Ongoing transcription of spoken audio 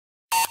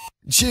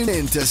Tune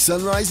in to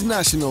Sunrise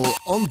National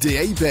on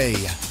DAB.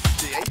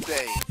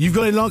 You've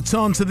got it locked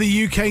on to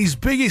the UK's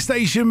biggest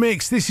Asian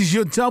mix. This is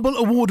your double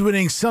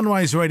award-winning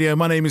Sunrise Radio.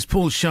 My name is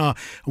Paul Shah.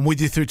 I'm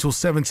with you through till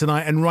 7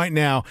 tonight. And right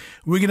now,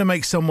 we're going to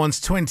make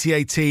someone's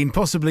 2018,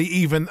 possibly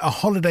even a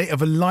holiday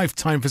of a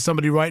lifetime for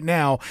somebody right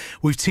now.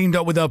 We've teamed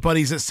up with our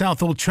buddies at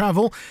Southall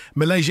Travel,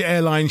 Malaysia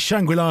Airlines,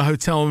 Shangri-La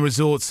Hotel and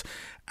Resorts.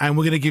 And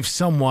we're going to give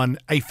someone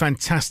a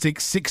fantastic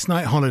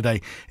 6-night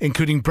holiday,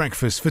 including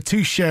breakfast, for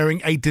two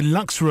sharing a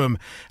deluxe room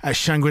at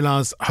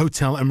Shangri-La's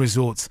Hotel and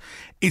Resorts.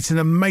 It's an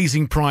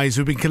amazing prize.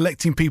 We've been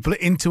collecting people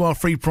into our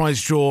free prize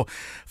draw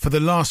for the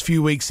last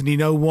few weeks. And you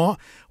know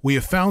what? We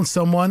have found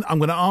someone. I'm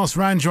going to ask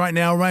Ranj right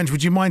now. Ranj,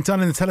 would you mind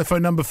dialing the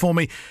telephone number for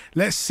me?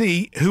 Let's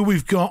see who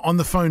we've got on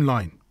the phone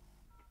line.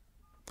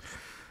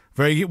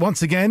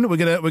 Once again, we're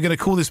gonna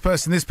call this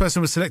person. This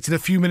person was selected a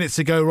few minutes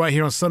ago right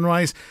here on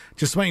Sunrise.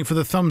 Just waiting for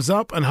the thumbs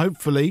up, and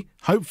hopefully,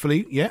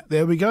 yeah,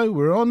 there we go.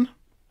 We're on.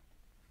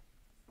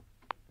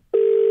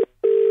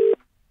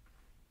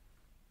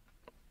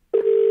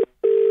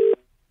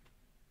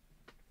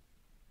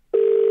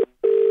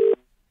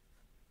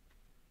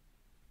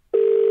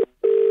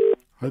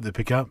 Hope they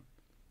pick up.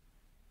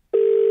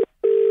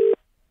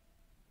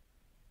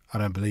 I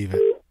don't believe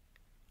it.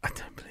 I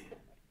don't believe it.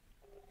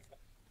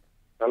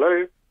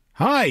 Hello.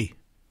 Hi.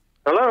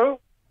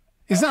 Hello.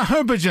 Is that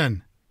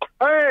Harbhajan?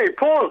 Hey,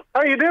 Paul.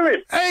 How you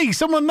doing? Hey,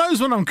 someone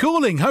knows when I'm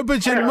calling.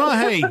 Harbhajan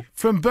Mahe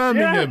from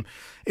Birmingham.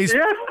 Yes,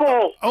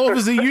 Paul.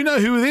 Obviously, you know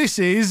who this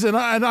is, and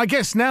I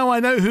guess now I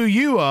know who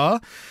you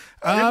are.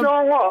 You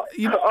know what?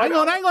 Hang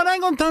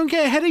on. Don't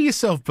get ahead of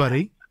yourself,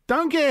 buddy.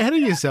 Don't get ahead of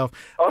yourself.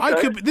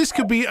 Okay. This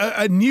could be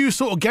a new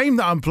sort of game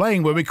that I'm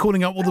playing where we're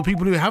calling up all the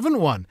people who haven't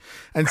won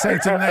and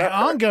saying to them they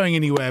aren't going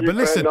anywhere. But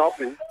listen,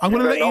 I'm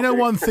going to let you know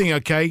one thing,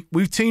 okay?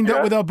 We've teamed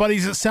up with our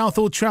buddies at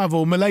Southall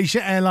Travel,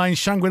 Malaysia Airlines,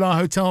 Shangri-La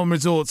Hotel and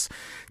Resorts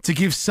to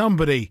give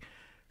somebody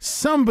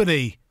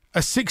a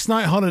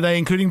 6-night holiday,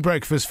 including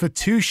breakfast, for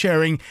two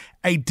sharing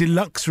a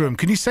deluxe room.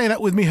 Can you say that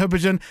with me,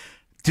 Harbhajan?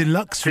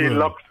 Deluxe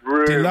room.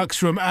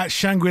 Deluxe room at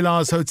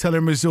Shangri-La's Hotel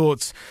and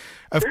Resorts.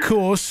 Of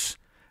course...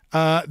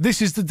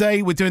 this is the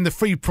day we're doing the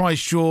free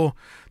prize draw.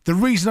 The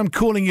reason I'm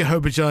calling you,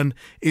 Harbhajan,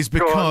 is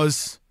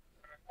because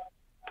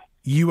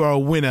you are a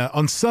winner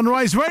on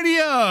Sunrise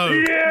Radio.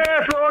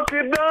 Yes,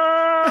 fucking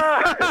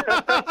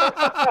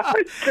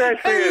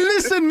Hey,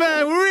 listen,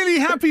 man, we're really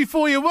happy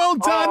for you. Well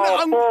done.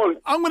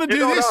 I'm going to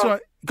do this right.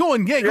 Go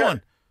on, go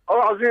on. Oh,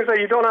 I was going to say,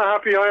 you don't know how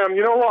happy I am.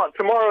 You know what?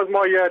 Tomorrow's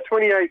my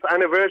 28th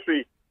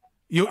anniversary.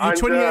 Your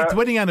 28th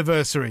wedding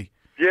anniversary.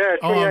 Yeah,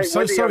 oh, I'm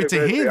so sorry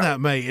to hear that,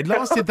 mate. It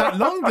lasted that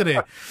long, did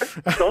it?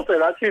 Don't say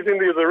that. She's in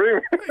the other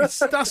room.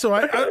 That's all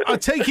right. I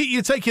take it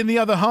you're taking the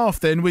other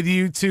half then with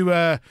you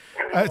to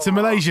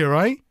Malaysia,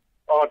 right?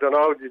 Oh, I don't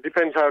know. It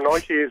depends how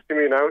nice she is to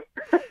me now.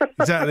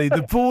 Exactly.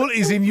 The ball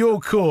is in your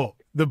court.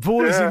 The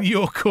ball is in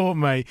your court,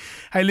 mate.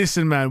 Hey,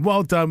 listen, man.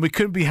 Well done. We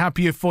couldn't be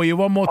happier for you.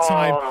 One more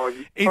time. Oh,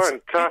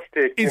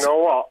 fantastic. You know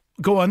what?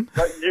 Go on.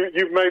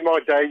 You've made my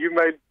day.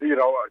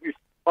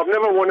 I've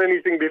never won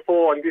anything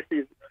before, and this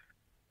is...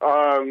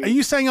 Are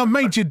you saying I've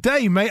made your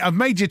day, mate? I've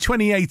made your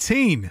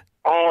 2018.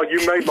 Oh, you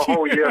made my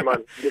whole year,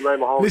 man. You made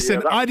my whole year.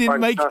 Listen, I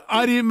didn't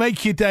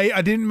make your day.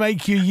 I didn't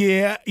make your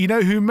year. You know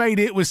who made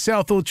it was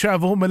Southall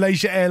Travel,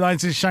 Malaysia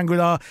Airlines and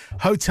Shangri-La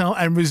Hotel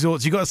and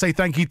Resorts. You got to say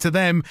thank you to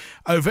them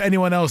over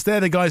anyone else.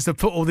 They're the guys that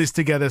put all this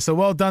together. So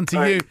well done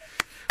to you.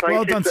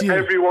 Thank you to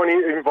everyone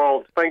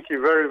involved. Thank you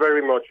very,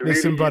 very much.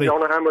 Listen, buddy. You don't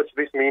know how much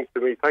this means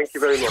to me. Thank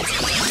you very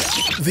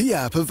much. The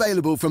app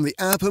available from the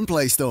App and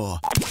Play Store.